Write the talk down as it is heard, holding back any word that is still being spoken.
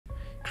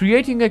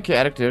Creating a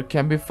character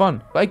can be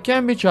fun, but it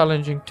can be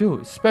challenging too,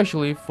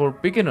 especially for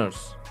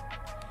beginners.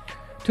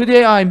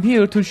 Today I am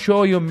here to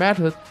show you a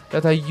method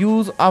that I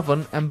use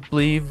often and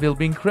believe will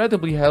be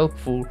incredibly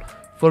helpful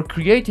for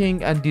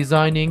creating and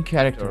designing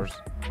characters.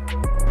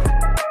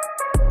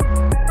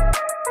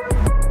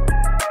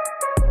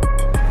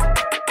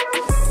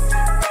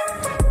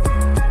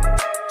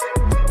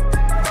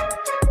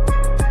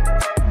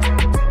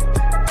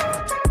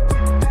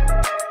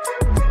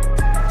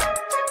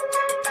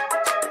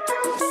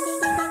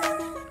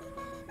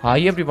 Hi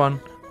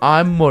everyone,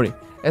 I'm Mori,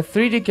 a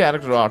 3D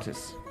character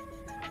artist.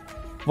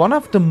 One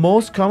of the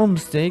most common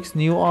mistakes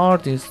new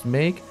artists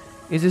make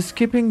is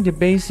skipping the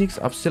basics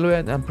of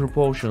silhouette and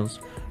proportions.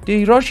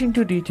 They rush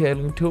into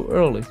detailing too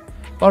early.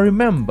 But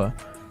remember,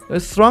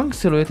 a strong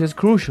silhouette is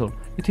crucial.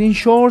 It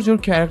ensures your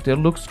character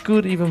looks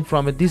good even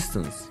from a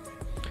distance.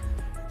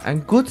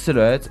 And good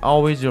silhouettes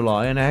always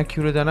rely on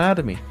accurate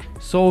anatomy.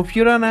 So if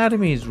your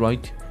anatomy is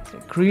right,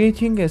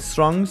 creating a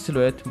strong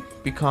silhouette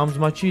becomes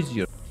much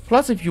easier.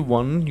 Plus, if you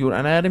want your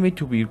anatomy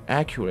to be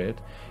accurate,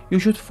 you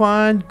should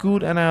find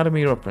good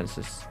anatomy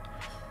references.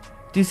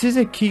 This is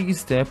a key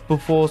step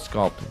before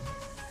sculpting.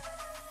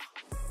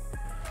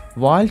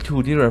 While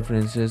 2D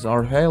references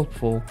are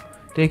helpful,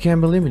 they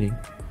can be limiting.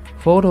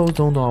 Photos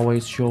don't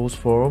always show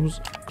forms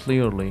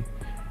clearly,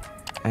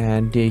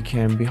 and they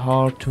can be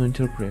hard to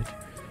interpret,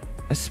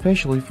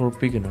 especially for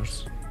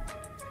beginners.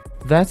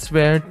 That's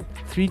where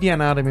 3D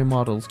anatomy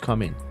models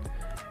come in.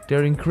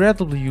 They're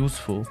incredibly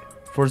useful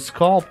for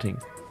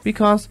sculpting,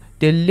 because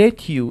they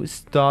let you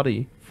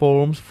study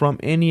forms from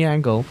any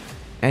angle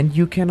and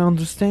you can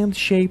understand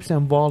shapes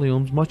and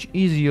volumes much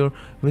easier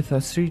with a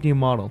 3D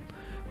model.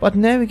 But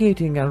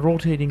navigating and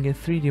rotating a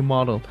 3D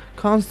model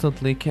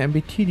constantly can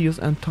be tedious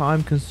and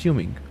time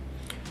consuming.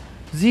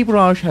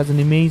 ZBrush has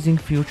an amazing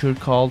feature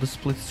called the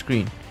split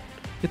screen.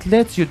 It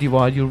lets you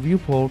divide your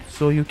viewport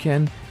so you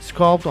can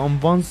sculpt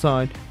on one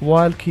side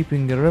while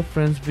keeping a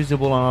reference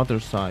visible on the other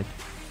side.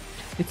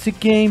 It's a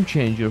game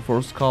changer for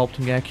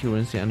sculpting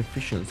accuracy and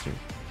efficiency.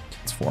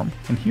 Form.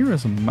 And here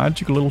is a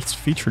magical little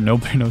feature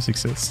nobody knows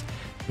exists.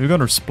 We've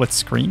got our split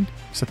screen,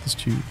 set this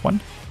to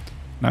 1.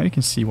 Now you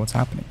can see what's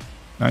happening.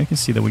 Now you can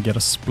see that we get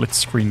a split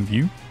screen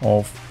view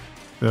of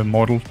the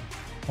model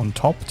on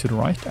top to the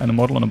right and the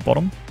model on the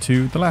bottom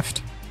to the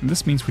left. And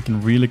this means we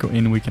can really go in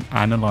and we can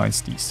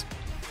analyze these.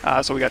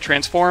 So we got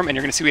transform, and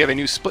you're going to see we have a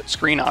new split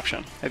screen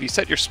option. If you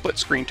set your split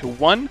screen to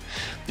 1,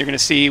 you're going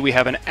to see we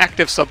have an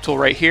active subtool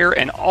right here,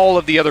 and all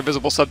of the other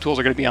visible subtools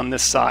are going to be on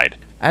this side.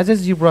 As a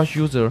ZBrush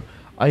user,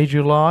 I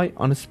rely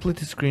on a split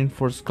screen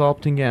for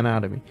sculpting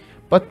anatomy,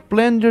 but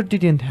Blender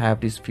didn't have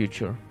this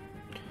feature.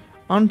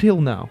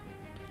 Until now.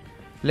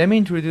 Let me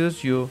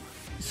introduce you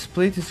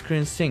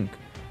SplitScreenSync,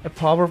 a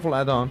powerful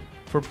add-on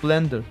for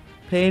Blender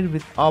paired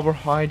with our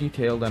high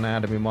detailed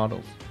anatomy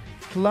models.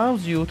 It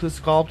allows you to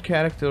sculpt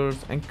characters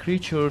and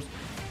creatures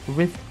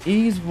with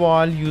ease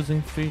while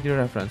using 3D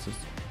references.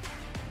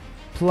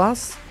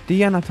 Plus,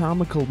 the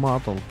anatomical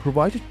model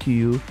provided to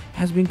you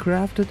has been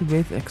crafted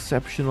with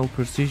exceptional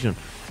precision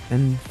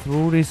and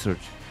through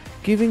research,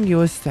 giving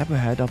you a step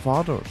ahead of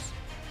others.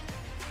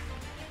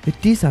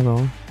 With this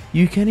add-on,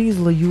 you can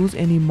easily use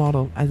any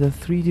model as a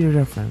 3D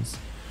reference,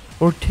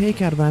 or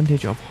take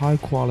advantage of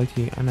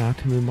high-quality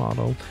anatomy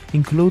model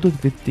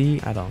included with the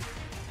add-on.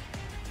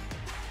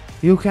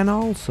 You can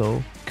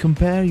also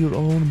compare your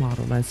own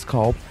model and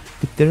sculpt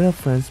with the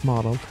reference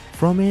model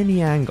from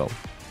any angle,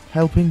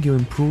 helping you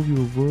improve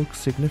your work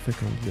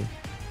significantly.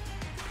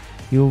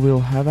 You will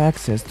have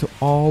access to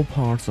all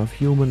parts of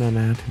human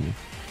anatomy,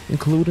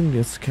 including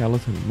the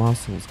skeleton,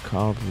 muscles,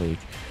 cartilage,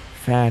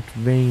 fat,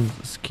 veins,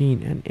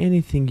 skin, and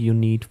anything you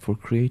need for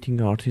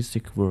creating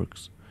artistic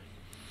works,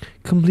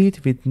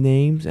 complete with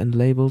names and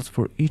labels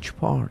for each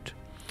part.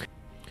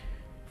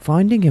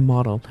 Finding a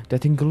model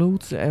that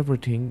includes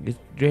everything is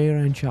rare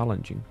and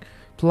challenging.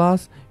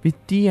 Plus, with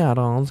the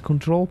add-on's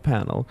control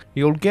panel,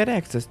 you'll get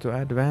access to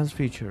advanced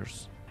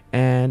features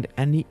and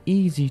an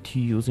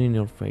easy-to-use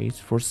interface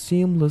for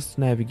seamless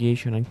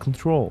navigation and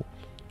control.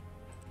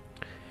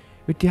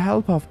 With the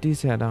help of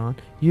this add-on,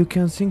 you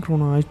can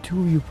synchronize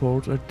 2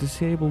 viewports or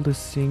disable the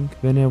sync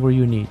whenever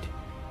you need.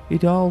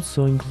 It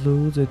also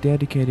includes a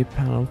dedicated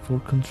panel for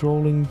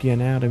controlling the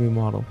anatomy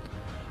model,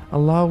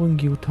 allowing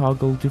you to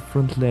toggle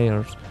different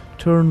layers,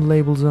 turn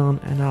labels on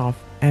and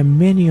off, and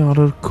many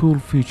other cool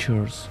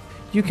features.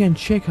 You can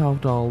check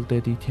out all the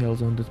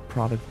details on the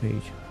product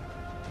page.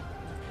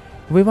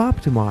 We've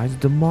optimized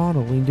the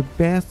model in the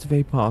best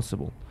way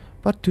possible,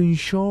 but to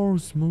ensure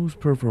smooth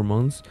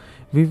performance,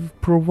 we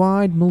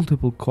provide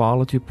multiple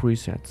quality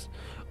presets: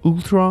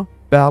 Ultra,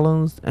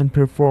 Balanced, and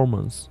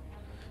Performance.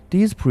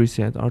 These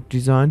presets are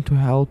designed to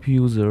help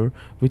users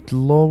with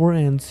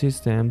lower-end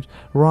systems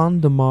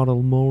run the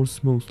model more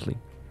smoothly.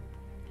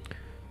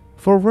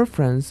 For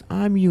reference,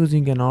 I'm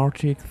using an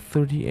RTX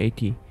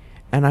 3080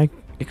 and I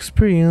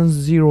experience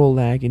zero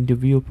lag in the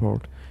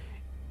viewport,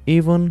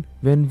 even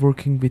when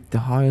working with the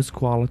highest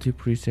quality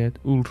preset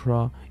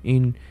Ultra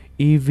in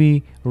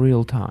EV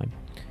real time.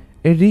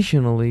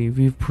 Additionally,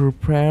 we've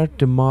prepared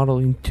the model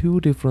in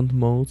 2 different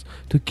modes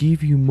to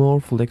give you more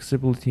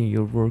flexibility in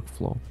your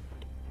workflow.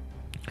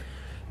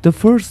 The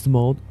first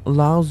mode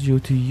allows you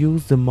to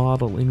use the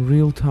model in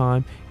real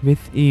time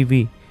with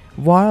Eevee,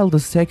 while the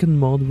second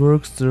mode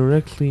works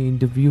directly in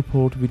the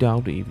viewport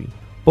without Eevee.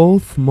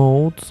 Both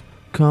modes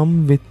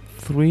come with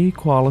 3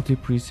 quality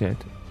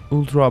presets: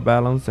 Ultra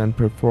Balance and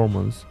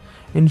Performance,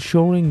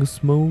 ensuring a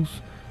smooth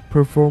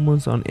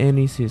performance on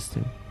any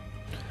system.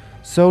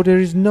 So there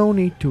is no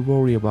need to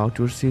worry about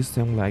your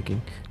system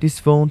lagging.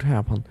 This won't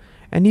happen.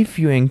 And if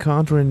you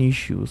encounter any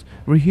issues,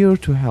 we're here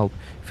to help.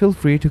 Feel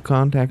free to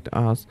contact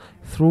us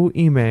through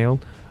email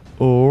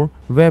or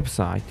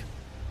website.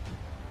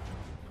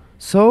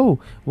 So,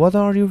 what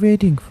are you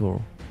waiting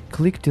for?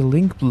 Click the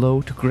link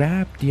below to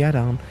grab the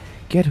add-on,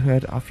 get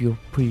ahead of your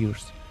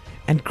peers,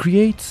 and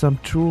create some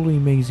truly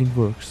amazing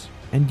works.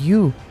 And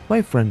you,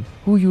 my friend,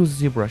 who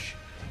uses ZBrush,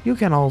 you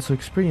can also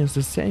experience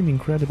the same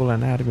incredible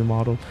anatomy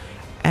model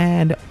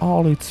and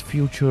all its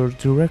features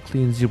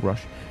directly in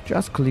ZBrush.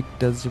 Just click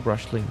the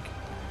ZBrush link.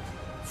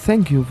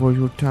 Thank you for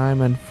your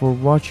time and for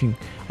watching.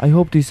 I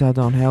hope this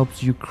add-on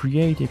helps you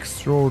create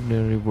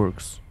extraordinary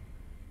works.